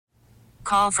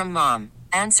Call from mom.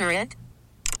 Answer it.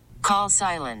 Call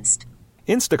silenced.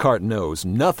 Instacart knows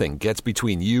nothing gets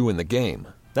between you and the game.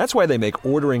 That's why they make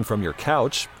ordering from your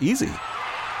couch easy.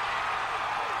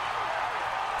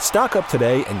 Stock up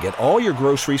today and get all your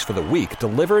groceries for the week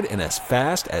delivered in as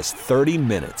fast as 30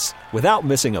 minutes without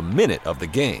missing a minute of the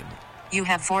game. You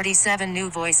have 47 new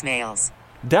voicemails.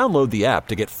 Download the app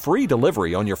to get free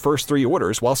delivery on your first 3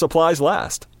 orders while supplies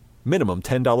last. Minimum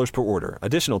 $10 per order.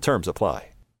 Additional terms apply.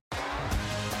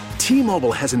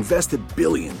 T-Mobile has invested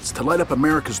billions to light up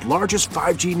America's largest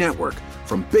 5G network,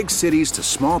 from big cities to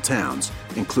small towns,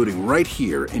 including right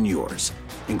here in yours.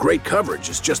 And great coverage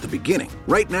is just the beginning.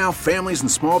 Right now, families and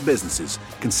small businesses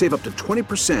can save up to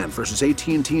 20% versus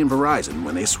AT&T and Verizon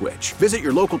when they switch. Visit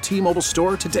your local T-Mobile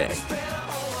store today.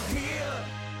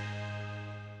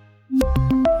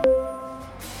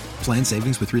 Plan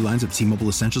savings with 3 lines of T-Mobile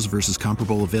Essentials versus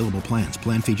comparable available plans.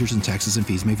 Plan features and taxes and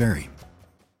fees may vary.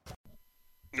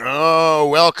 Oh,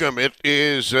 welcome. It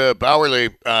is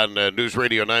Bowerly on News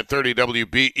Radio 930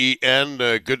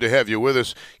 WBEN. Good to have you with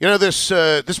us. You know,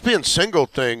 this being single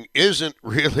thing isn't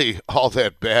really all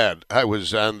that bad. I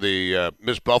was on the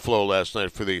Miss Buffalo last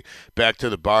night for the Back to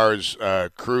the Bars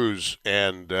cruise,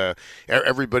 and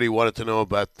everybody wanted to know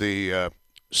about the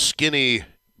skinny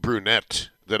brunette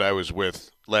that I was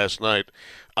with last night.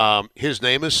 His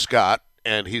name is Scott,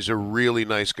 and he's a really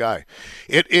nice guy.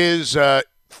 It is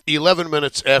 11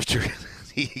 minutes after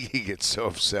he gets so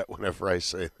upset whenever I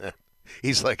say that.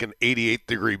 He's like an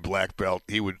 88-degree black belt.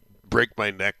 He would break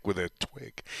my neck with a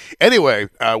twig. Anyway,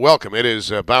 welcome. It is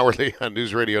Bowerly on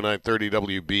News Radio 930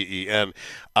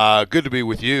 WBEN. Good to be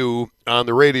with you on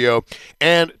the radio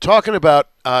and talking about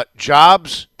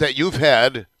jobs that you've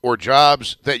had or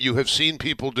jobs that you have seen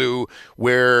people do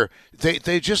where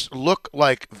they just look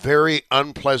like very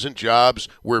unpleasant jobs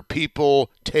where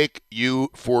people take you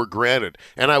for granted.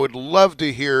 And I would love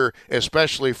to hear,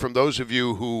 especially from those of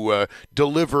you who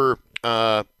deliver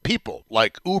people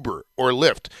like Uber or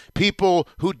Lyft, people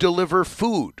who deliver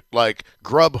food like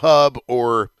Grubhub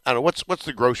or, I don't know, what's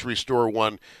the grocery store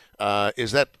one?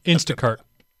 Is that Instacart?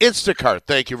 Instacart.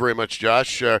 Thank you very much,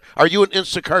 Josh. Are you an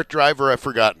Instacart driver? I've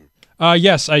forgotten.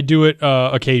 Yes, I do it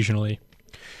occasionally.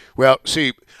 Well,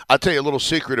 see, I'll tell you a little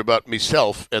secret about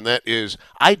myself, and that is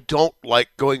I don't like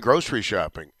going grocery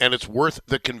shopping, and it's worth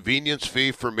the convenience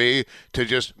fee for me to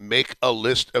just make a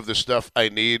list of the stuff I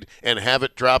need and have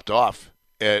it dropped off.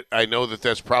 I know that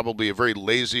that's probably a very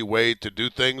lazy way to do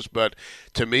things, but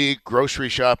to me, grocery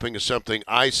shopping is something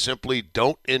I simply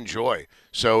don't enjoy.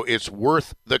 So it's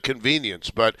worth the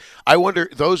convenience. But I wonder,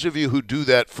 those of you who do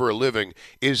that for a living,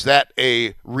 is that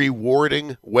a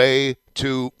rewarding way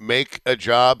to make a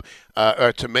job,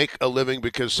 to make a living?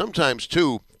 Because sometimes,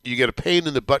 too, you get a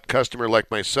pain-in-the-butt customer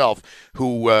like myself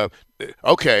who,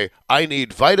 okay, I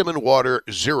need vitamin water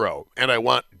 0, and I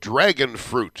want dragon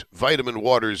fruit vitamin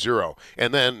water 0.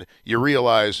 And then you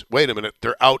realize, wait a minute,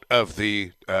 they're out of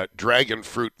the dragon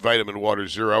fruit vitamin water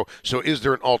 0, so is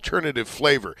there an alternative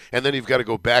flavor? And then you've got to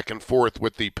go back and forth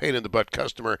with the pain-in-the-butt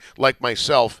customer like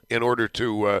myself in order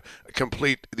to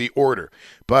complete the order.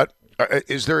 But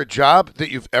is there a job that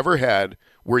you've ever had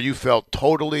where you felt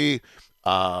totally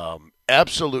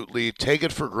absolutely take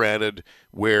it for granted,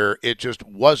 where it just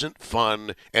wasn't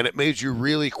fun and it made you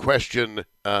really question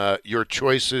your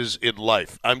choices in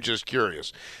life? I'm just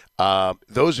curious.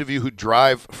 Those of you who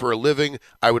drive for a living,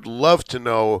 I would love to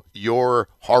know your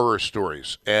horror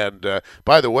stories. And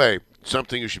by the way,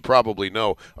 something you should probably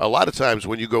know, a lot of times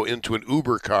when you go into an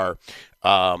Uber car,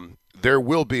 there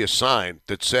will be a sign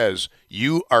that says,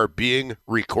 "You are being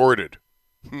recorded."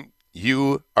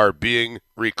 You are being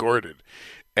recorded.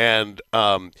 And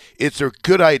it's a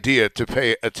good idea to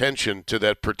pay attention to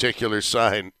that particular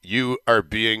sign, "You are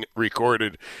being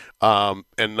recorded," and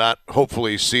not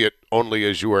hopefully see it only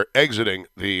as you are exiting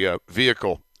the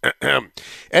vehicle.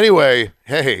 Anyway,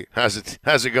 hey, how's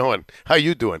it going? How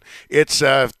you doing? It's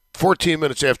 14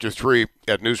 minutes after 3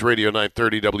 at News Radio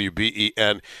 930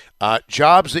 WBEN.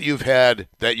 Jobs that you've had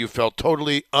that you felt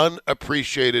totally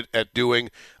unappreciated at doing.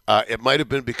 It might have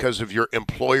been because of your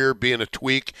employer being a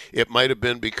tweak. It might have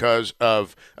been because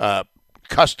of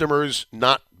customers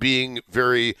not being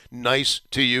very nice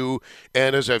to you.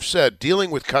 And as I've said,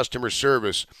 dealing with customer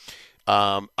service,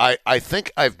 I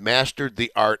think I've mastered the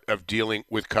art of dealing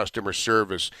with customer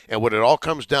service. And what it all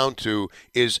comes down to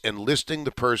is enlisting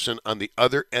the person on the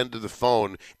other end of the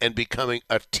phone and becoming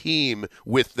a team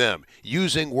with them,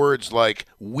 using words like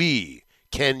 "we,"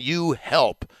 "can you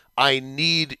help?" "I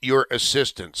need your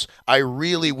assistance," "I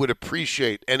really would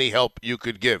appreciate any help you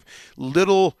could give."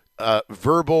 Little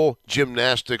verbal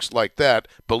gymnastics like that,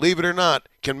 believe it or not,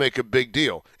 can make a big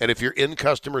deal. And if you're in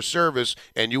customer service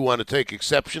and you want to take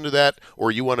exception to that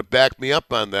or you want to back me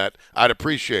up on that, I'd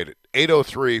appreciate it.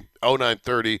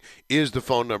 803-0930 is the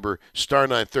phone number, star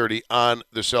 930 on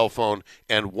the cell phone,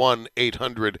 and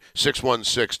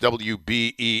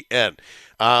 1-800-616-WBEN.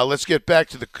 Let's get back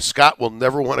to Scott will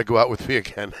never want to go out with me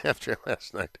again after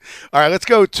last night. All right, let's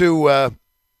go to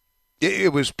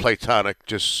it was platonic,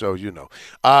 just so you know.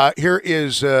 Here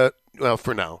is,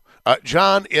 for now,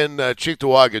 John in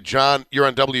Cheektowaga. John, you're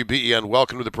on WBEN.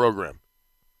 Welcome to the program.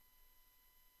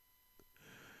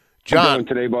 John. How you doing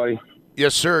today, buddy?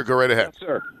 Yes, sir. Go right ahead. Yes,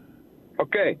 sir.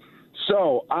 Okay.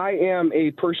 So I am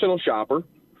a personal shopper,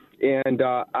 and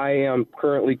I am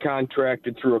currently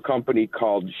contracted through a company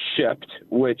called Shipt,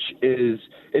 which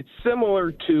it's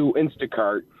similar to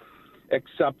Instacart,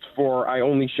 except for I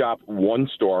only shop one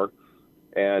store,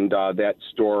 and that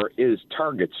store is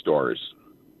Target stores.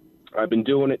 I've been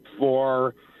doing it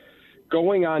for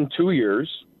going on 2 years.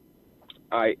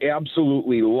 I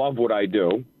absolutely love what I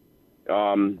do.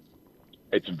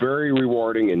 It's very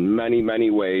rewarding in many, many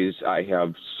ways. I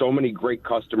have so many great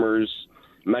customers,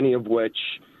 many of which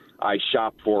I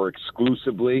shop for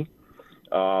exclusively.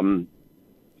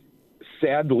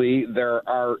 Sadly, there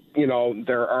are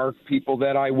people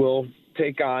that I will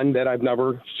take on that I've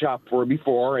never shopped for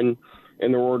before, and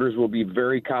their orders will be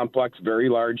very complex, very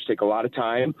large, take a lot of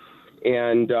time.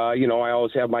 And, I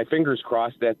always have my fingers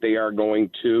crossed that they are going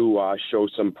to show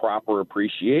some proper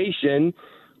appreciation,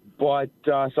 but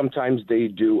sometimes they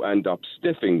do end up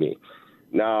stiffing me.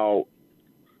 Now,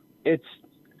 it's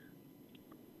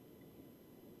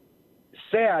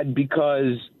sad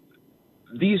because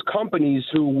these companies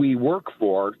who we work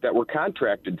for, that we're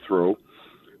contracted through,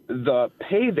 the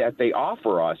pay that they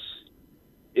offer us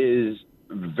is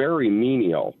very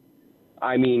menial.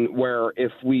 I mean, where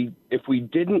if we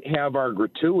didn't have our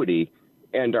gratuity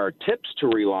and our tips to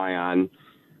rely on,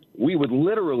 we would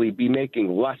literally be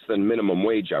making less than minimum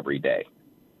wage every day.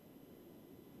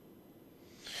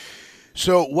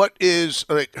 So what is,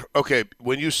 okay,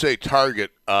 when you say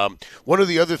Target, one of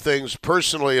the other things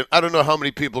personally, and I don't know how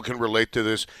many people can relate to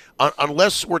this,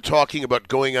 unless we're talking about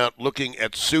going out looking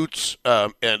at suits,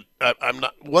 and I'm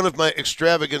not, one of my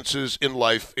extravagances in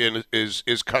life is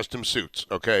custom suits,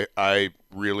 okay? I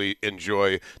really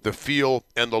enjoy the feel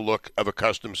and the look of a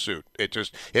custom suit.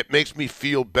 It makes me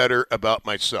feel better about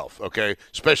myself, okay?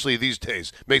 Especially these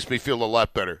days, makes me feel a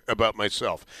lot better about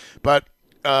myself. But,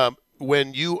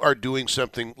 when you are doing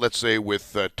something, let's say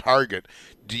with Target,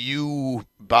 do you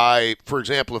buy, for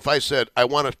example, if I said I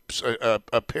want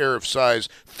a pair of size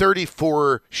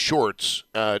 34 shorts,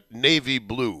 navy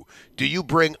blue, do you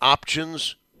bring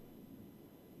options?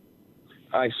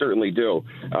 I certainly do.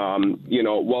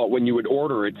 When you would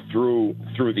order it through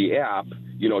the app,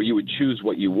 you would choose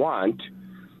what you want,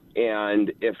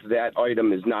 and if that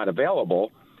item is not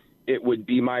available, it would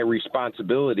be my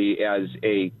responsibility as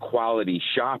a quality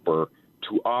shopper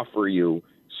to offer you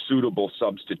suitable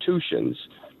substitutions,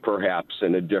 perhaps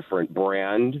in a different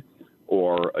brand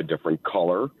or a different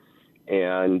color.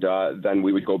 And then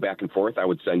we would go back and forth. I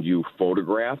would send you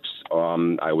photographs.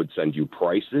 I would send you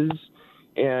prices.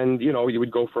 And, you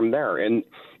would go from there. And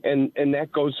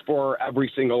that goes for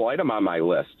every single item on my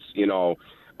lists. A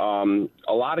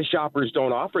lot of shoppers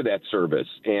don't offer that service.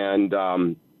 And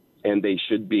they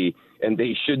should be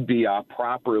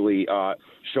properly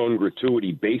shown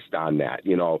gratuity based on that.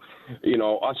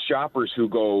 Us shoppers who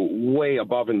go way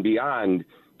above and beyond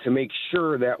to make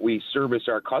sure that we service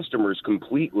our customers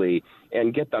completely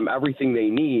and get them everything they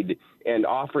need and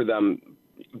offer them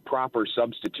proper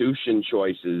substitution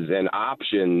choices and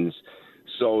options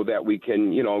so that we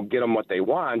can, get them what they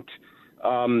want.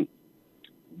 Those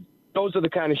are the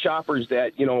kind of shoppers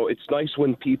that, it's nice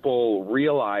when people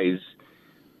realize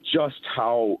just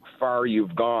how far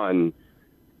you've gone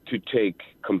to take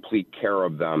complete care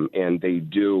of them, and they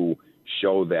do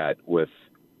show that with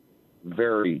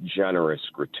very generous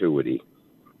gratuity.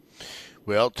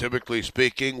 Well, typically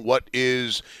speaking, what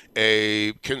is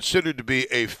considered to be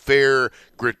a fair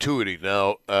gratuity?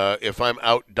 Now, if I'm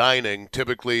out dining,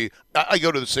 typically I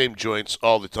go to the same joints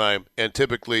all the time, and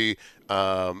typically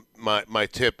my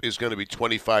tip is going to be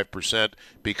 25%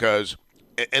 because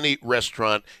any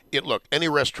restaurant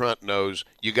knows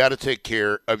you got to take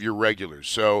care of your regulars.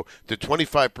 So the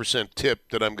 25% tip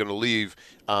that I'm going to leave,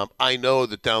 I know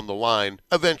that down the line,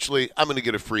 eventually I'm going to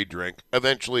get a free drink.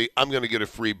 Eventually I'm going to get a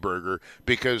free burger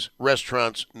because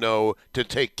restaurants know to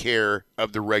take care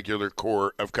of the regular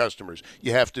core of customers.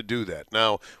 You have to do that.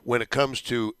 Now, when it comes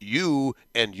to you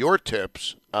and your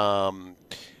tips,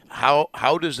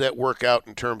 how does that work out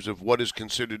in terms of what is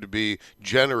considered to be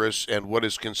generous and what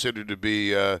is considered to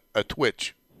be a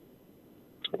twitch?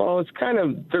 Well, it's kind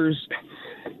of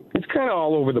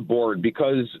all over the board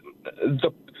because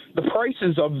the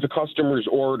prices of the customer's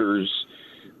orders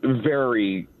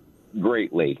vary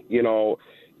greatly. You know,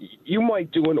 you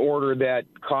might do an order that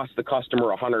costs the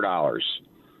customer $100,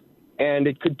 and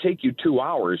it could take you 2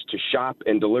 hours to shop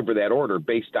and deliver that order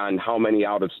based on how many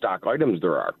out of stock items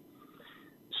there are.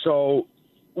 So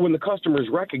when the customers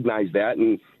recognize that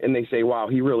and they say, wow,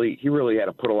 he really had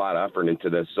to put a lot of effort into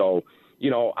this. So,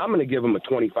 you know, I'm going to give him a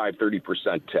 25,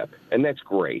 30% tip, and that's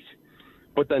great.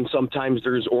 But then sometimes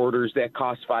there's orders that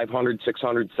cost $500,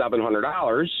 $600,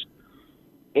 $700,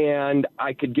 and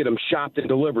I could get them shopped and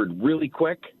delivered really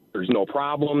quick. There's no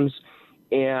problems,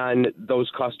 and those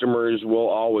customers will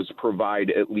always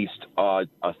provide at least a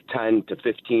 10 to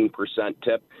 15%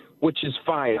 tip, which is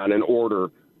fine on an order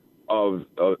of,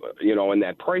 in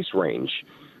that price range.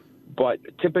 But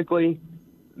typically,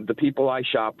 the people I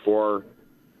shop for,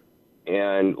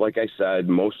 and like I said,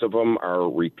 most of them are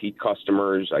repeat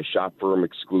customers. I shop for them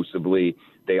exclusively.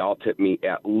 They all tip me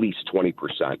at least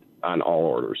 20% on all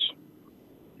orders.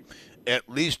 At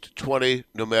least 20,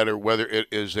 no matter whether it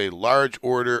is a large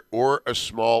order or a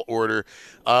small order.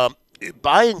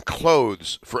 Buying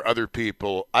clothes for other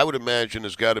people, I would imagine,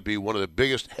 has got to be one of the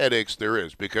biggest headaches there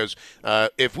is, because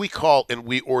if we call and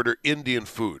we order Indian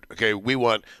food, okay, we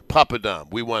want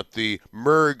papadam, we want the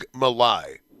Murg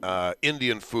Malai,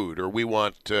 Indian food, or we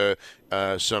want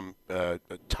some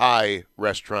Thai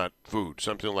restaurant food,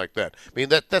 something like that. I mean,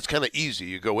 that's kind of easy.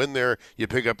 You go in there, you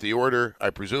pick up the order. I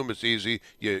presume it's easy.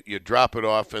 You drop it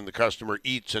off, and the customer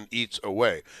eats and eats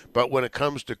away. But when it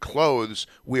comes to clothes,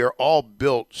 we are all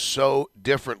built so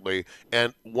differently,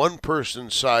 and one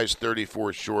person's size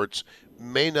 34 shorts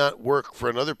may not work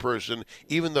for another person,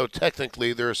 even though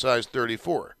technically they're a size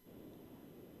 34.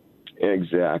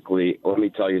 Exactly. Let me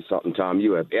tell you something, Tom.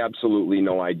 You have absolutely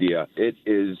no idea. It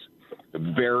is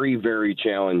very, very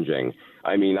challenging.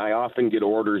 I mean, I often get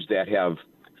orders that have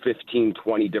 15,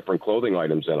 20 different clothing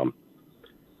items in them,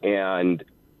 and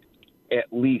at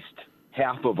least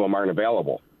half of them aren't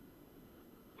available.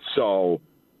 So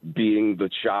being the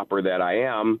shopper that I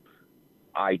am,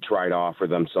 I try to offer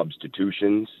them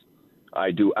substitutions.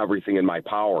 I do everything in my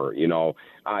power. You know,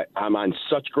 I'm on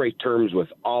such great terms with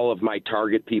all of my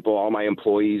target people, all my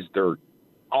employees. They're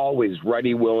always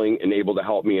ready, willing, and able to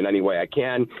help me in any way I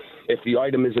can. If the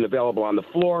item isn't available on the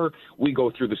floor, we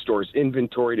go through the store's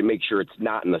inventory to make sure it's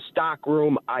not in the stock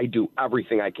room. I do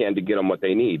everything I can to get them what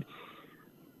they need.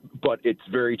 But it's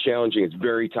very challenging. It's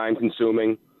very time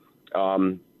consuming.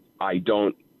 I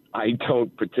don't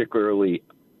particularly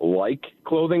like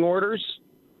clothing orders,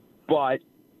 but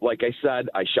like I said,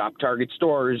 I shop Target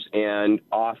stores, and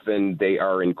often they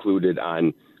are included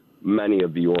on many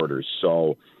of the orders.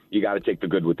 So you got to take the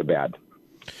good with the bad.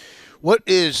 What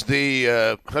is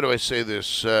the, how do I say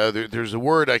this? There's a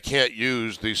word I can't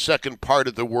use. The second part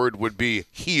of the word would be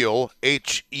heel,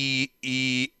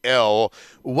 H-E-E-L.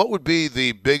 What would be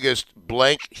the biggest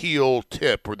blank heel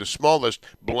tip or the smallest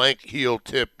blank heel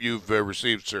tip you've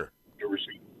received, sir?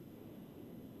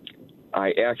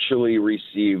 I actually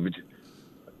received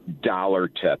dollar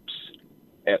tips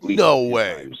at least. No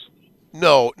way. Times.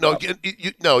 No,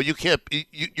 you can't.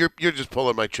 You're just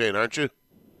pulling my chain, aren't you?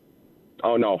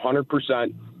 Oh no,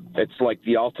 100%. It's like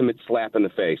the ultimate slap in the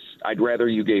face. I'd rather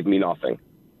you gave me nothing.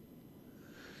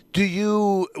 Do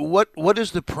you what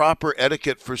is the proper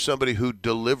etiquette for somebody who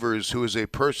delivers, who is a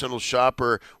personal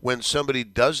shopper, when somebody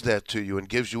does that to you and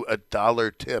gives you a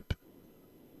dollar tip?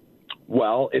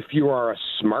 Well, if you are a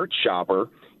smart shopper,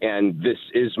 and this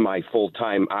is my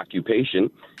full-time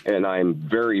occupation, and I'm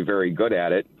very, very good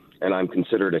at it, and I'm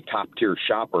considered a top-tier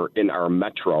shopper in our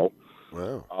metro.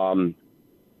 Wow.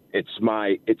 It's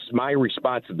my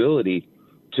responsibility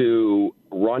to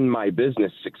run my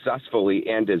business successfully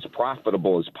and as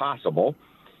profitable as possible.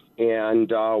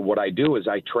 And what I do is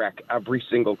I track every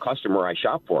single customer I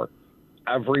shop for,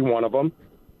 every one of them,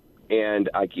 and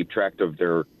I keep track of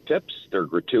their tips, their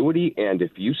gratuity, and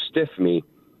if you stiff me,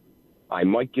 I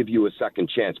might give you a second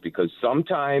chance, because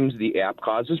sometimes the app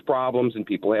causes problems and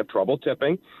people have trouble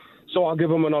tipping, so I'll give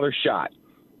them another shot.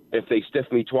 If they stiff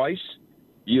me twice,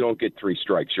 you don't get 3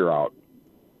 strikes, you're out.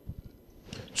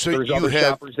 So There's other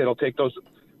shoppers that'll take those.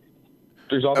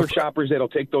 There's other shoppers that'll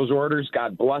take those orders.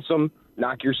 God bless them.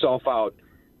 Knock yourself out.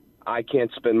 I can't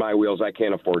spin my wheels. I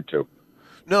can't afford to.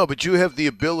 No, but you have the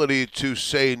ability to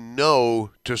say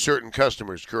no to certain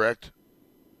customers, correct?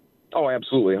 Oh,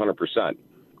 absolutely, 100%.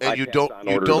 And you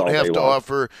don't have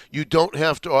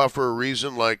to offer a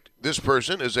reason like this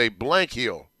person is a blank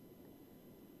heel.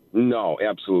 No,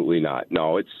 absolutely not.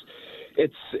 No, it's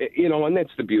and that's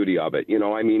the beauty of it.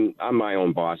 I mean, I'm my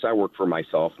own boss. I work for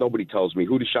myself. Nobody tells me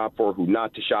who to shop for, who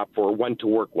not to shop for, when to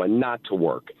work, when not to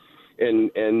work.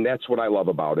 And that's what I love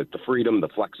about it, the freedom, the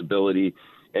flexibility,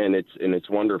 and it's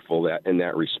wonderful that in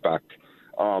that respect.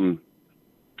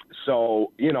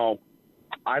 So,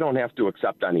 I don't have to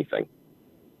accept anything.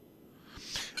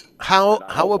 How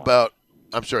about,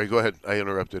 I'm sorry, go ahead. I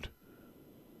interrupted.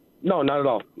 No, not at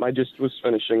all. I just was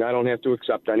finishing. I don't have to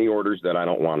accept any orders that I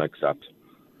don't want to accept.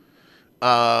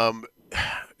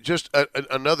 Just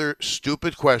another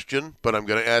stupid question, but I'm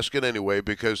going to ask it anyway,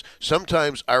 because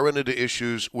sometimes I run into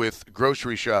issues with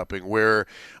grocery shopping where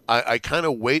I kind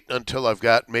of wait until I've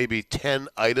got maybe 10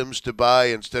 items to buy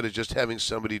instead of just having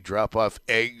somebody drop off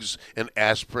eggs and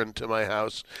aspirin to my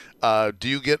house. Have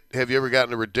you ever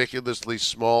gotten a ridiculously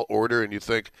small order and you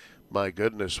think, my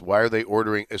goodness, why are they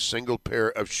ordering a single pair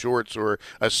of shorts or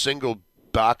a single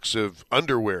box of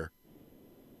underwear?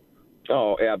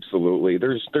 Oh, absolutely.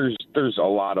 There's a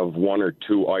lot of 1 or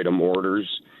 2 item orders,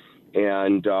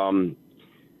 and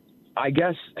I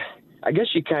guess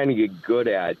you kind of get good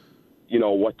at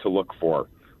what to look for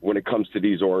when it comes to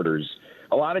these orders.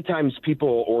 A lot of times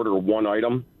people order 1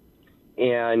 item,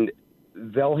 and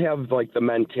they'll have like the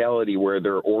mentality where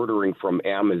they're ordering from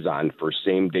Amazon for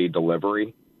same-day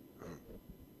delivery,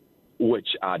 which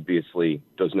obviously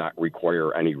does not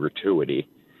require any gratuity.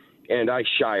 And I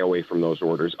shy away from those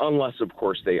orders, unless, of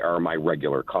course, they are my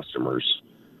regular customers.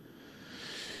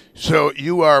 So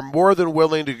you are more than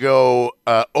willing to go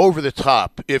over the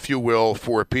top, if you will,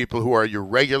 for people who are your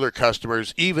regular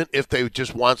customers, even if they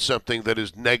just want something that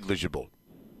is negligible.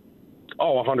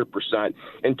 Oh, 100%.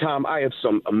 And, Tom, I have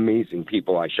some amazing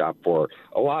people I shop for.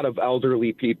 A lot of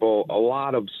elderly people, a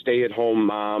lot of stay-at-home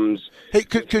moms. Hey,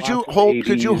 could you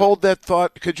hold that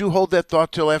thought? Could you hold that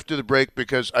thought till after the break?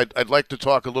 Because I'd like to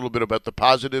talk a little bit about the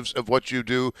positives of what you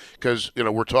do. Because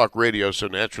we're talk radio, so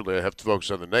naturally I have to focus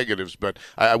on the negatives. But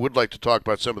I would like to talk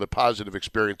about some of the positive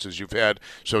experiences you've had.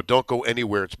 So don't go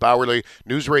anywhere. It's Bowerly,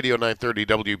 News Radio 930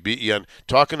 WBEN,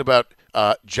 talking about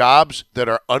jobs that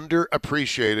are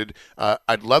underappreciated.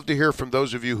 I'd love to hear from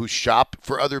those of you who shop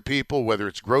for other people, whether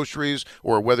it's groceries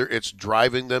or whether it's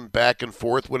driving them back and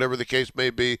forth, whatever the case may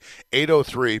be.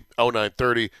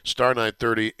 803-0930, star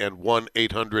 930, and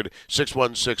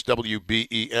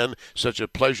 1-800-616-WBEN. Such a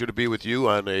pleasure to be with you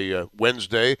on a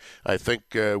Wednesday. I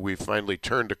think we finally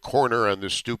turned a corner on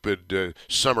this stupid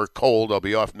summer cold. I'll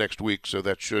be off next week, so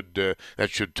that should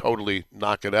totally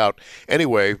knock it out.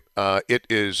 Anyway, it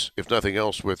is, if nothing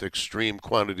else, with extreme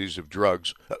quantities of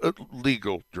drugs,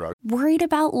 legal drugs. Worried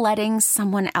about letting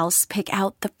someone else pick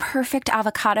out the perfect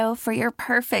avocado for your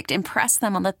perfect impress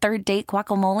them on the third date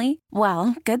guacamole?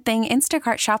 Well, good thing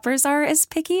Instacart shoppers are as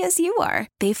picky as you are.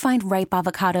 They find ripe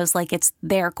avocados like it's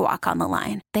their guac on the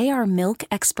line. They are milk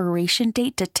expiration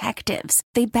date detectives.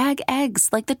 They bag eggs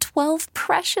like the 12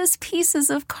 precious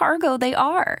pieces of cargo they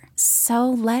are. So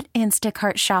let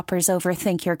Instacart shoppers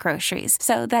overthink your groceries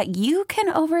so that you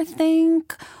can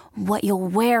overthink what you'll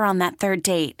wear on that third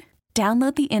date.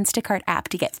 Download the Instacart app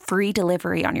to get free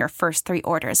delivery on your first 3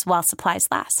 orders while supplies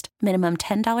last. Minimum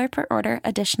 $10 per order.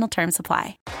 Additional terms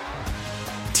apply.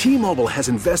 T-Mobile has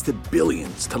invested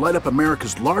billions to light up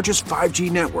America's largest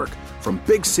 5G network, from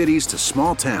big cities to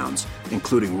small towns,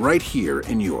 including right here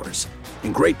in yours.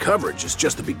 And great coverage is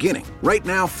just the beginning. Right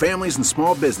now, families and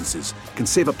small businesses can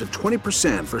save up to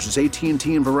 20% versus AT&T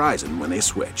and Verizon when they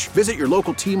switch. Visit your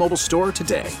local T-Mobile store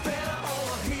today.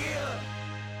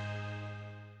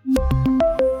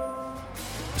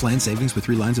 Plan savings with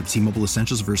 3 lines of T-Mobile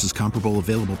Essentials versus comparable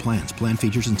available plans. Plan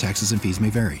features and taxes and fees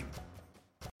may vary.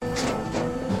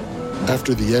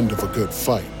 After the end of a good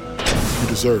fight, you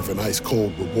deserve an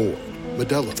ice-cold reward.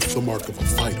 Modelo is the mark of a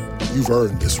fighter. You've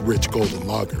earned this rich golden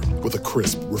lager with a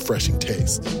crisp, refreshing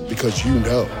taste. Because you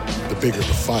know, the bigger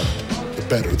the fight, the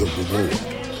better the reward.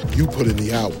 You put in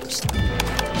the hours,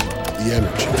 the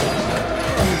energy,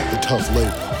 the tough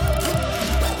labor.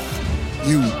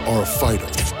 You are a fighter,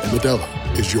 and Modelo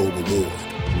is your reward.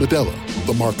 Modelo,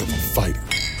 the mark of a fighter.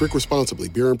 Drink responsibly.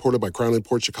 Beer imported by Crown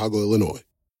Imports, Chicago, Illinois.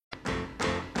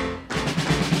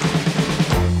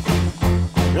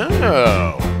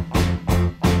 Oh.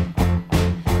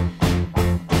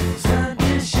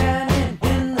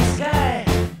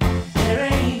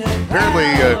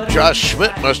 Apparently, Josh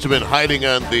Schmidt must have been hiding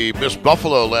on the Miss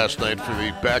Buffalo last night for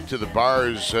the Back to the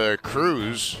Bars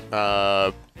cruise.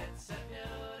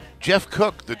 Jeff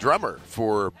Cook, the drummer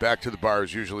for Back to the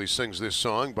Bars, usually sings this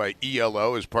song by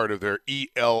ELO as part of their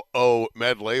ELO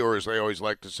medley, or as they always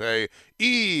like to say,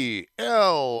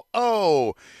 ELO.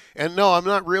 And no, I'm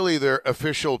not really their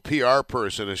official PR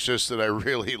person. It's just that I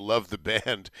really love the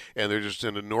band, and they're just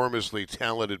an enormously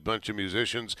talented bunch of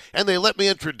musicians. And they let me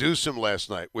introduce them last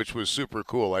night, which was super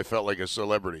cool. I felt like a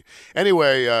celebrity.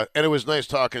 Anyway, and it was nice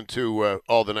talking to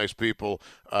all the nice people,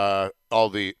 all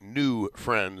the new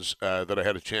friends that I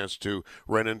had a chance to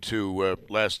run into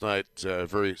last night.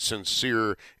 Very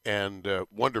sincere and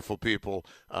wonderful people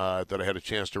that I had a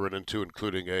chance to run into,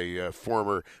 including a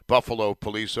former Buffalo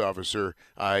police officer.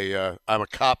 I'm a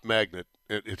cop magnet.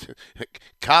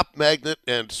 Cop magnet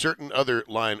and certain other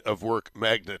line of work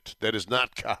magnet that is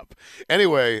not cop.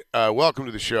 Anyway, welcome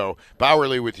to the show.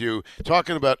 Bowerly with you,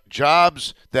 talking about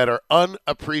jobs that are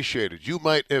unappreciated. You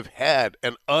might have had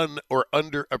an or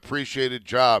underappreciated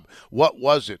job. What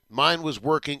was it? Mine was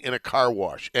working in a car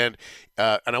wash. And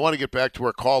I want to get back to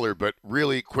our caller, but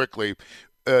really quickly,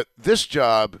 this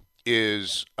job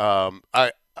is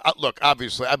look,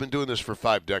 obviously, I've been doing this for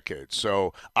 5 decades,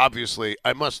 so obviously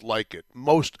I must like it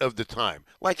most of the time.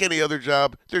 Like any other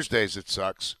job, there's days it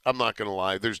sucks. I'm not going to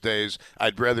lie. There's days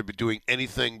I'd rather be doing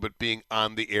anything but being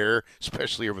on the air,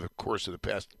 especially over the course of the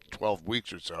past 12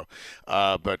 weeks or so.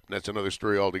 But that's another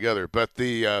story altogether. But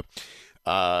there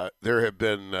have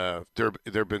been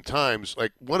times,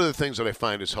 like one of the things that I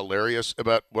find is hilarious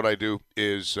about what I do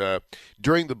is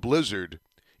during the blizzard,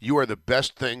 you are the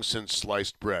best thing since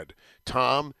sliced bread.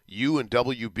 Tom, you and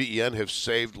WBEN have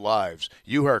saved lives.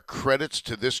 You are credits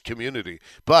to this community.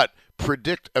 But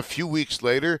predict a few weeks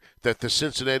later that the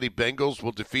Cincinnati Bengals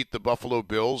will defeat the Buffalo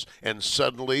Bills, and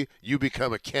suddenly you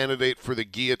become a candidate for the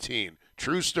guillotine.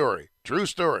 True story. True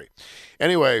story.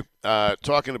 Anyway,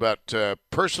 talking about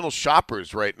personal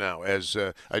shoppers right now as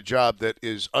a job that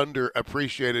is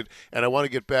underappreciated. And I want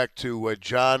to get back to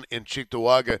John in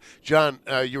Cheektowaga. John,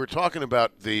 you were talking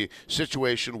about the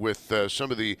situation with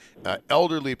some of the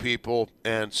elderly people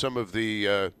and some of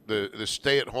the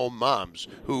stay-at-home moms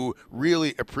who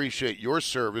really appreciate your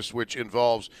service, which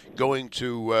involves going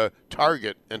to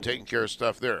Target and taking care of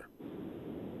stuff there.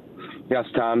 Yes,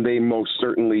 Tom, they most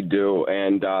certainly do.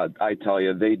 And I tell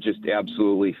you, they just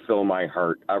absolutely fill my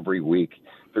heart every week.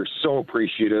 They're so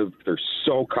appreciative. They're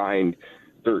so kind.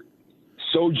 They're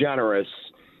so generous.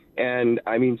 And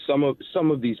I mean, some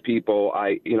of these people,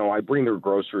 I bring their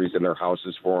groceries in their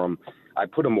houses for them. I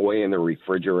put them away in their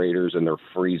refrigerators and their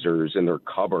freezers and their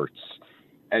cupboards.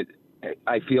 And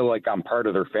I feel like I'm part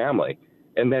of their family.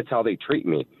 And that's how they treat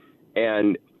me.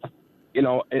 And,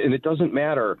 and it doesn't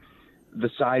matter the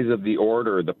size of the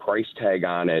order, the price tag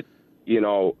on it,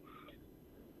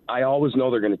 I always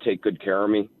know they're going to take good care of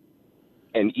me.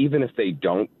 And even if they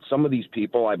don't, some of these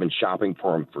people, I've been shopping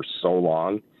for them for so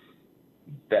long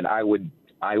that I would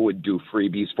do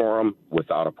freebies for them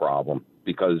without a problem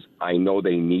because I know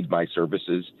they need my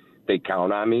services. They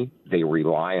count on me. They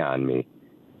rely on me.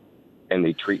 And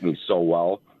they treat me so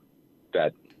well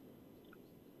that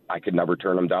I could never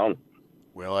turn them down.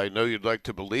 Well, I know you'd like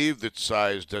to believe that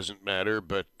size doesn't matter,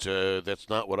 but that's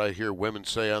not what I hear women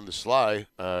say on the sly.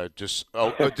 A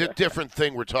different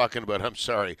thing we're talking about. I'm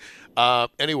sorry.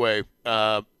 Anyway,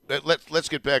 let's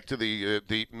get back to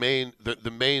the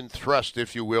main thrust,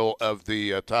 if you will, of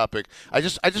the topic. I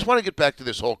just want to get back to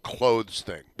this whole clothes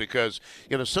thing because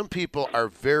some people are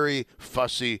very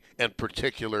fussy and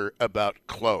particular about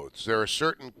clothes. There are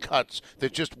certain cuts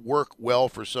that just work well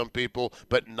for some people,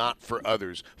 but not for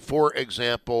others. For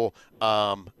example,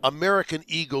 American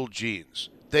Eagle jeans.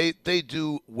 They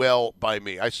do well by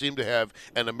me. I seem to have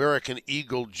an American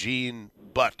Eagle jean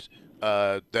butt.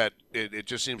 That it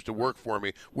just seems to work for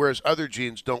me, whereas other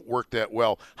jeans don't work that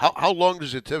well. How long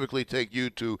does it typically take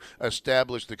you to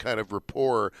establish the kind of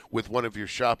rapport with one of your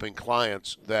shopping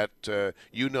clients that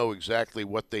you know exactly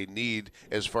what they need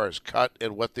as far as cut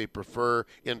and what they prefer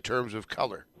in terms of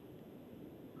color?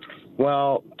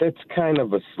 Well, that's kind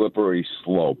of a slippery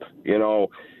slope. People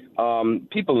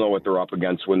know what they're up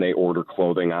against when they order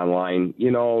clothing online.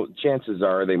 Chances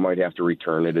are they might have to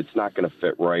return it. It's not going to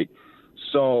fit right.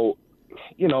 So,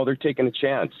 they're taking a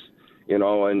chance, and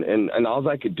all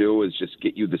I could do is just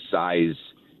get you the size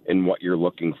and what you're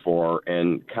looking for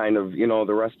and kind of,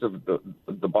 the rest of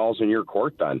the ball's in your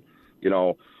court then,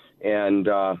 and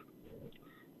I'll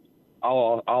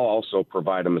also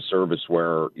provide them a service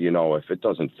where, if it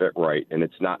doesn't fit right and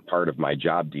it's not part of my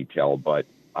job detail, but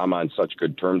I'm on such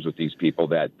good terms with these people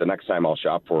that the next time I'll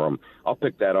shop for them, I'll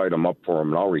pick that item up for them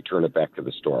and I'll return it back to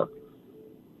the store.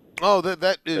 Oh,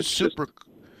 that is super.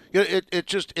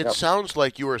 It sounds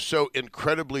like you are so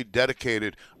incredibly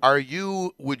dedicated. Are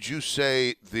you, would you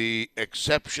say, the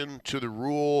exception to the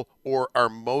rule, or are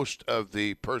most of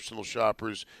the personal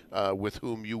shoppers with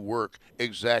whom you work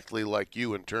exactly like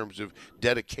you in terms of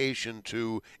dedication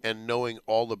to and knowing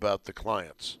all about the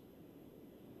clients?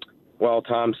 Well,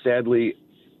 Tom, sadly,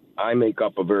 I make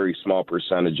up a very small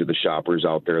percentage of the shoppers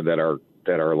out there that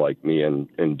are like me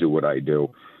and do what I do.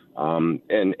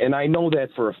 And I know that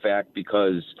for a fact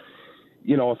because,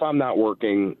 if I'm not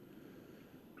working,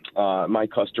 my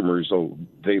customers,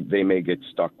 they may get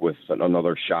stuck with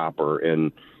another shopper.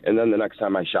 And then the next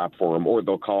time I shop for them, or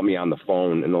they'll call me on the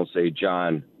phone and they'll say,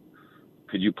 John,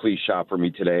 could you please shop for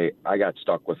me today? I got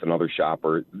stuck with another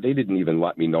shopper. They didn't even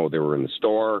let me know they were in the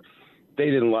store. They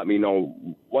didn't let me know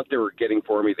what they were getting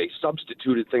for me. They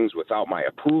substituted things without my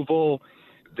approval.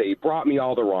 They brought me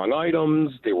all the wrong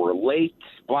items. They were late,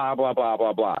 blah, blah, blah,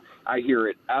 blah, blah. I hear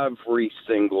it every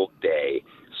single day.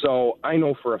 So I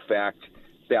know for a fact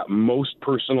that most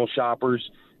personal shoppers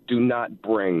do not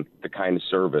bring the kind of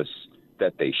service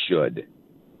that they should.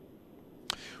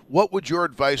 What would your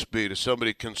advice be to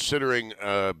somebody considering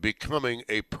becoming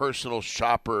a personal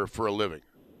shopper for a living?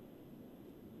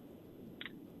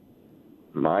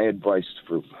 My advice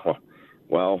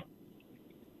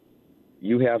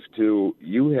you have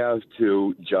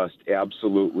to just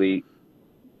absolutely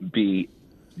be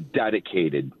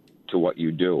dedicated to what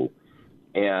you do.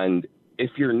 And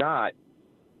if you're not,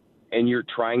 and you're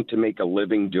trying to make a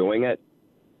living doing it,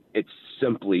 it's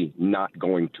simply not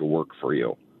going to work for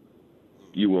you.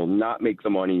 You will not make the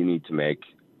money you need to make,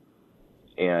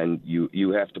 and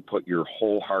you have to put your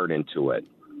whole heart into it.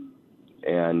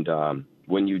 And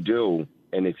when you do,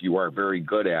 and if you are very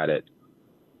good at it,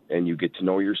 and you get to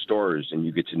know your stores and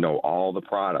you get to know all the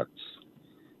products,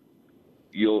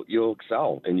 you'll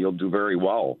excel and you'll do very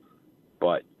well.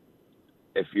 But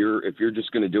if you're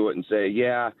just going to do it and say,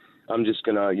 yeah, I'm just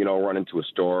going to, run into a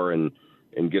store and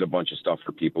get a bunch of stuff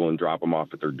for people and drop them off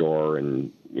at their door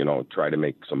and, try to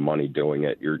make some money doing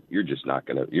it, you're not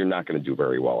going to do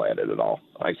very well at it at all.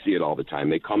 I see it all the time.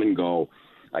 They come and go.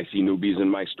 I see newbies in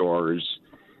my stores.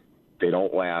 They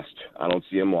don't last. I don't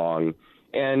see them long.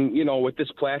 And, with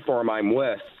this platform I'm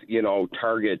with,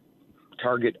 Target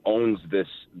owns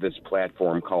this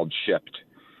platform called Shipt,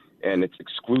 and it's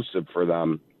exclusive for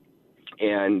them.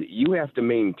 And you have to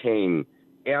maintain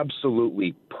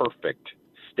absolutely perfect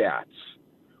stats,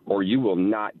 or you will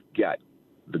not get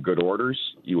the good orders.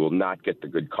 You will not get the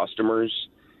good customers.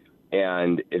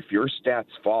 And if your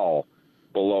stats fall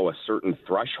below a certain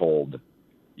threshold,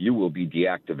 you will be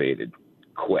deactivated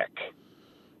quick.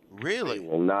 Really? They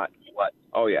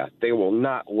will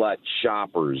not let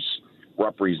shoppers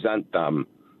represent them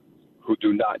who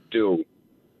do not do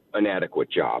an adequate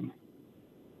job.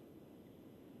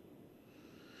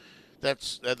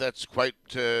 That's quite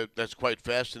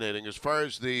fascinating. As far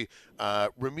as the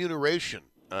remuneration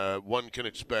one can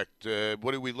expect,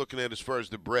 what are we looking at as far as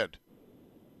the bread?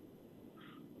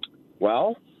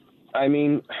 Well, I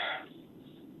mean,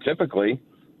 typically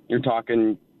you're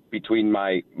talking between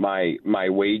my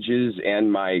wages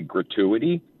and my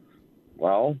gratuity.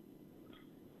 Well,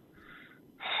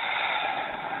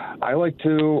 I like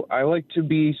to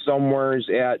be somewheres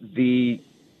at the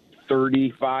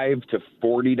 $35 to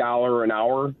 $40 an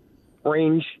hour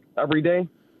range every day.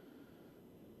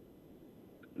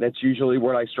 That's usually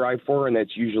what I strive for, and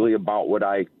that's usually about what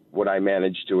I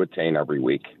manage to attain every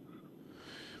week.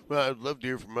 Well, I'd love to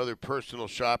hear from other personal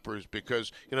shoppers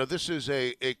because, this is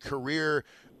a career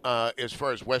as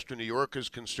far as Western New York is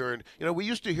concerned. We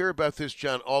used to hear about this,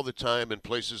 John, all the time in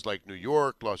places like New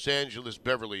York, Los Angeles,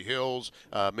 Beverly Hills,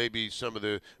 maybe some of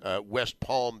the West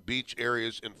Palm Beach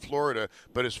areas in Florida.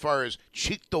 But as far as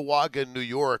Cheektowaga, New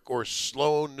York, or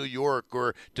Sloan, New York,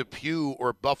 or Depew,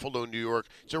 or Buffalo, New York,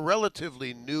 it's a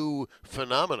relatively new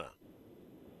phenomenon.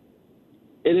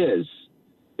 It is.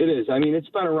 I mean, it's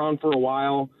been around for a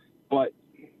while, but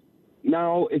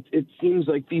now it seems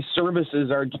like these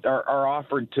services are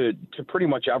offered to pretty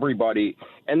much everybody,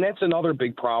 and that's another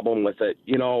big problem with it.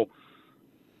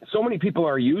 So many people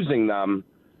are using them,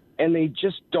 and they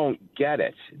just don't get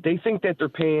it. They think that they're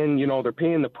paying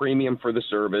the premium for the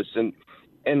service, and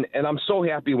I'm so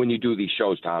happy when you do these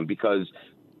shows, Tom, because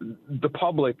the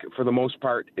public, for the most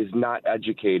part, is not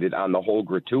educated on the whole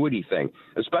gratuity thing,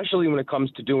 especially when it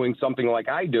comes to doing something like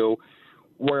I do,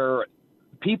 where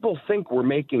people think we're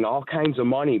making all kinds of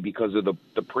money because of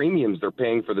the premiums they're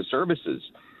paying for the services.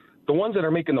 The ones that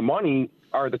are making the money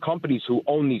are the companies who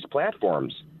own these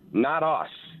platforms, not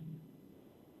us.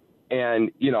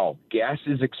 And, gas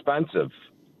is expensive.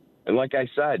 And like I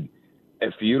said,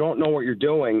 if you don't know what you're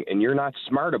doing and you're not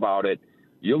smart about it,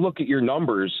 You look at your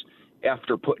numbers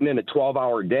after putting in a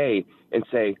 12-hour day and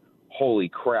say, holy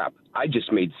crap, I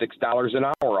just made $6 an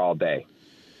hour all day.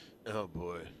 Oh,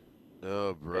 boy.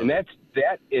 Oh, bro. And that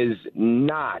is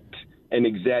not an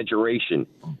exaggeration,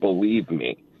 believe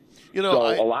me. You know,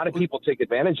 so a lot of people take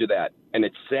advantage of that, and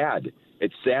it's sad.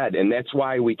 It's sad, and that's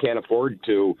why we can't afford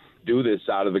to do this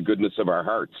out of the goodness of our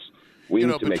hearts. We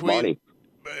need to make money.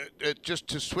 Just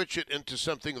to switch it into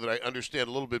something that I understand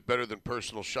a little bit better than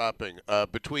personal shopping,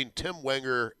 between Tim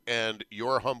Wenger and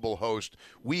your humble host,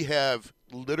 we have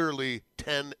literally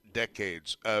 10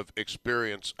 decades of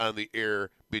experience on the air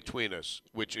between us,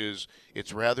 which is,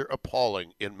 it's rather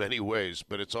appalling in many ways,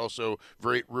 but it's also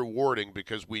very rewarding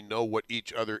because we know what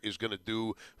each other is going to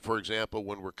do, for example,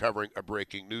 when we're covering a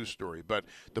breaking news story. But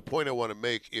the point I want to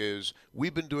make is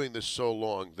we've been doing this so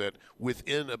long that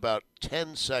within about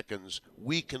 10 seconds,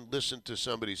 we can listen to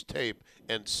somebody's tape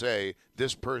and say,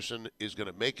 this person is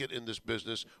going to make it in this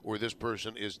business or this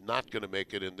person is not going to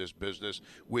make it in this business.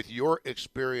 With your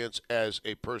experience as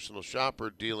a personal shopper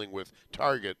dealing with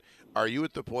Target, are you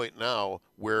at the point now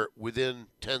where within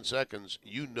 10 seconds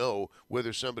you know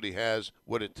whether somebody has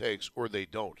what it takes or they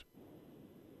don't?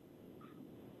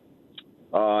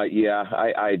 Yeah,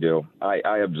 I do.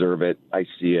 I observe it. I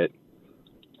see it.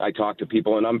 I talk to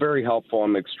people, and I'm very helpful.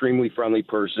 I'm an extremely friendly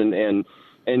person,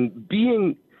 and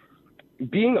being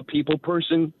a people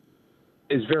person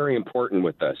is very important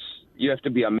with this. You have to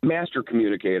be a master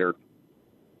communicator.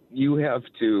 You have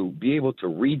to be able to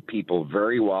read people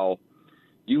very well.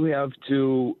 You have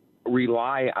to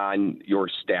rely on your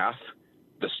staff,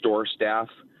 the store staff.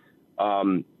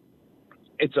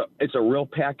 It's a real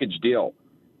package deal,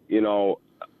 you know.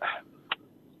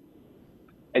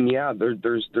 And yeah,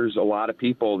 there's a lot of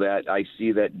people that I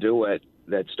see that do it,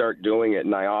 that start doing it,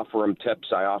 and I offer them tips,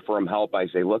 I offer them help. I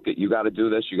say, look, you got to do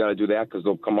this, you got to do that, because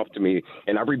they'll come up to me,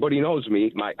 and everybody knows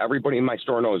me. Everybody in my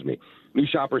store knows me. New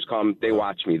shoppers come, they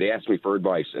watch me, they ask me for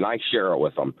advice, and I share it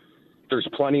with them. There's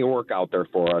plenty of work out there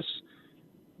for us.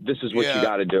 This is what you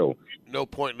got to do. No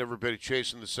point in everybody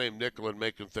chasing the same nickel and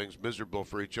making things miserable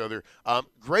for each other.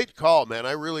 Great call, man.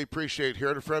 I really appreciate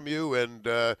hearing from you,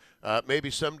 and maybe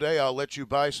someday I'll let you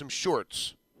buy some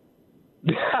shorts.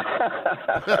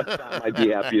 I'd be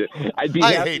happy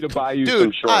to buy you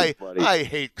some shorts, buddy. I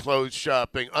hate clothes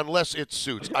shopping unless it's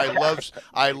suits.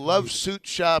 I love suit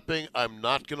shopping. I'm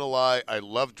not gonna lie. I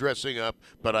love dressing up,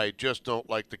 but I just don't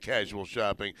like the casual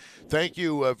shopping. Thank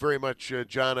you very much,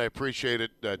 John. I appreciate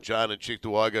it, John in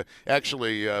Cheektowaga.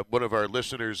 Actually, one of our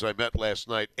listeners I met last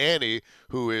night, Annie,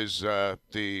 who is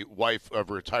the wife of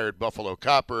a retired Buffalo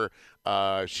Copper.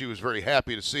 She was very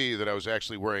happy to see that I was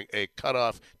actually wearing a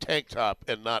cutoff tank top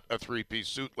and not a three-piece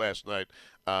suit last night,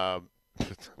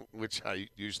 which I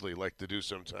usually like to do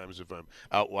sometimes if I'm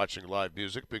out watching live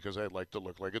music because I like to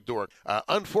look like a dork.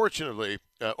 Unfortunately,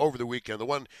 over the weekend,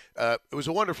 it was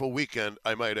a wonderful weekend,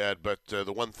 I might add, but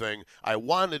the one thing I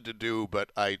wanted to do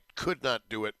but I could not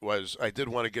do it was I did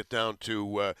want to get down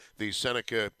to the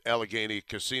Seneca Allegheny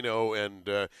Casino and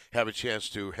have a chance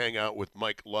to hang out with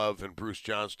Mike Love and Bruce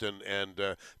Johnston and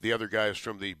the other guys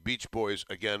from the Beach Boys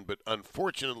again, but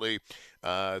unfortunately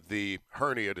the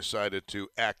hernia decided to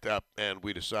act up, and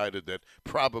we decided that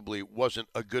probably wasn't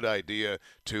a good idea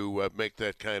to make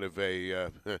that kind of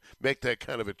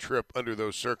a trip under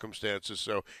those circumstances.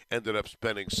 So ended up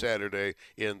spending Saturday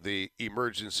in the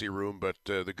emergency room. But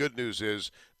the good news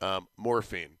is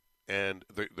morphine. And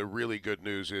the really good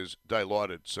news is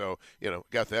Dilaudid. So,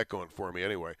 got that going for me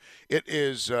anyway. It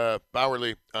is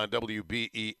Bowerly on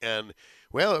WBEN.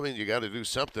 Well, I mean, you got to do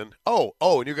something. Oh,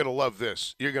 and you're going to love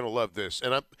this. You're going to love this.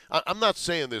 And I'm not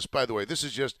saying this, by the way. This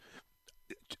is just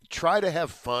try to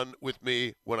have fun with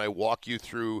me when I walk you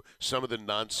through some of the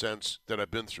nonsense that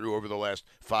I've been through over the last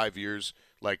 5 years,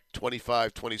 like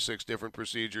 25, 26 different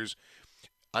procedures.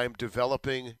 I'm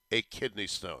developing a kidney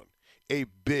stone, a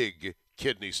big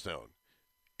kidney stone.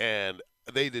 And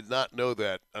they did not know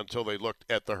that until they looked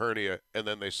at the hernia, and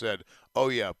then they said, oh,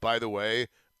 yeah, by the way,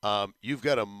 you've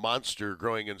got a monster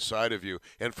growing inside of you.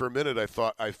 And for a minute, I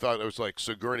thought it was like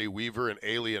Sigourney Weaver, an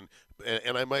alien,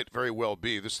 and I might very well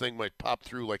be. This thing might pop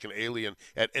through like an alien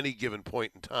at any given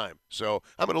point in time. So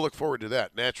I'm going to look forward to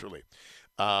that, naturally.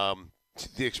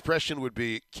 The expression would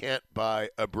be, can't buy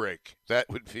a break. That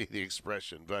would be the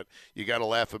expression. But you got to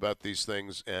laugh about these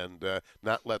things and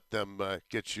not let them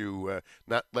get you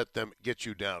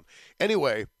down.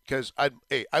 Anyway, because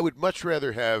I would much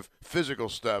rather have physical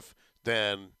stuff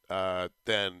than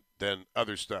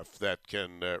other stuff that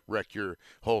can wreck your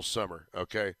whole summer,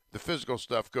 okay? The physical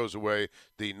stuff goes away.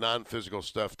 The non-physical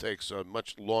stuff takes a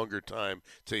much longer time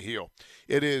to heal.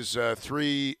 It is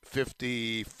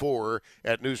 3:54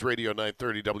 at News Radio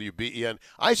 930 WBEN.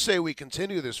 I say we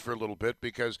continue this for a little bit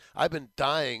because I've been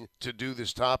dying to do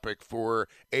this topic for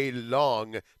a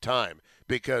long time,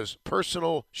 because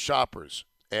personal shoppers,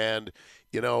 and,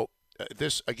 you know,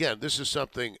 this is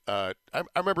something, I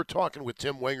remember talking with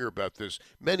Tim Wenger about this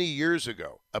many years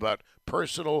ago, about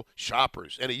personal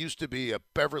shoppers. And it used to be a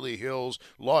Beverly Hills,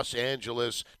 Los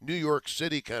Angeles, New York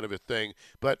City kind of a thing.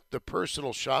 But the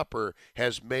personal shopper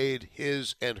has made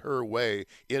his and her way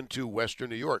into Western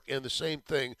New York. And the same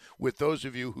thing with those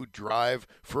of you who drive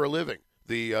for a living.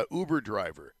 The Uber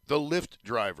driver, the Lyft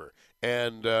driver,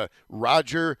 and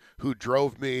Roger, who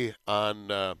drove me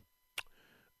on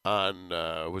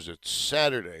was it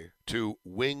Saturday to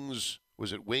Wings?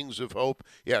 Was it Wings of Hope?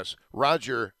 Yes,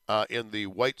 Roger in the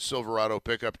white Silverado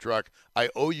pickup truck. I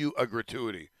owe you a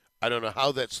gratuity. I don't know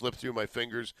how that slipped through my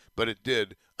fingers, but it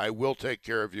did. I will take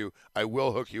care of you. I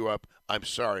will hook you up. I'm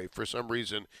sorry. For some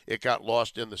reason, it got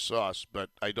lost in the sauce, but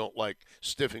I don't like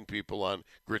stiffing people on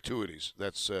gratuities.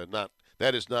 That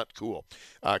is not cool.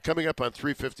 Coming up on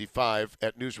 3:55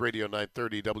 at News Radio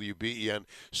 930 WBEN.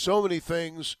 So many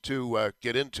things to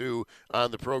get into on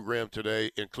the program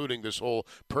today, including this whole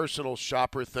personal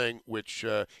shopper thing, which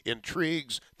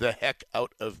intrigues the heck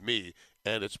out of me.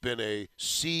 And it's been a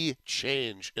sea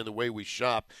change in the way we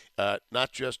shop,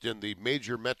 not just in the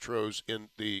major metros in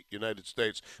the United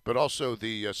States, but also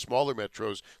the smaller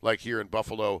metros like here in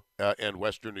Buffalo and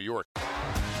Western New York.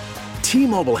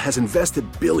 T-Mobile has invested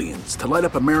billions to light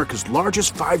up America's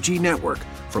largest 5G network,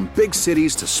 from big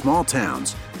cities to small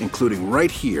towns, including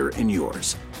right here in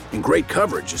yours. And great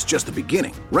coverage is just the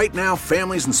beginning. Right now,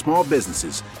 families and small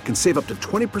businesses can save up to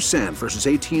 20% versus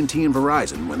AT&T and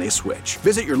Verizon when they switch.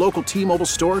 Visit your local T-Mobile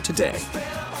store today.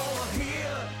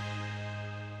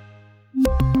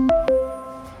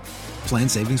 Plan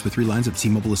savings with 3 lines of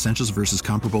T-Mobile Essentials versus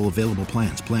comparable available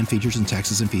plans. Plan features and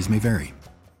taxes and fees may vary.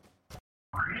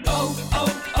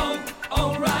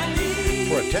 O'Reilly.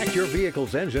 Protect your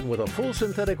vehicle's engine with a full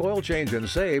synthetic oil change and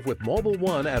save with Mobil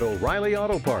 1 at O'Reilly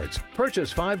Auto Parts.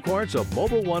 Purchase 5 quarts of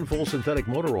Mobil 1 full synthetic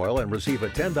motor oil and receive a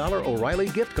 $10 O'Reilly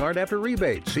gift card after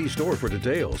rebate. See store for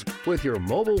details. With your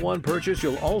Mobil 1 purchase,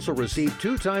 you'll also receive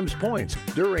 2 times points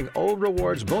during O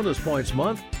Rewards Bonus Points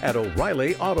Month at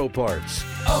O'Reilly Auto Parts.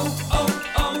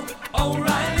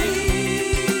 O'Reilly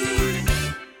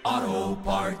Auto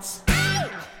Parts.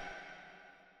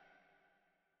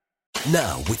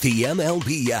 Now, with the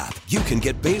MLB app, you can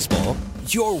get baseball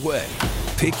your way.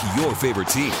 Pick your favorite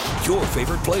team, your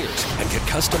favorite players, and get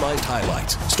customized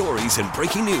highlights, stories, and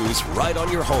breaking news right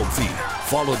on your home feed.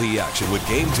 Follow the action with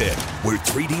Game Tip, where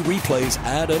 3D replays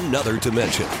add another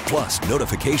dimension. Plus,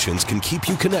 notifications can keep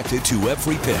you connected to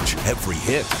every pitch, every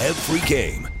hit, every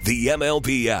game. The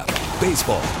MLB app.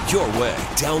 Baseball your way.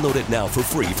 Download it now for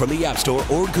free from the App Store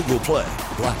or Google Play.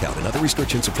 Blackout and other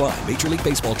restrictions apply. Major League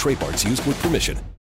Baseball trademarks used with permission.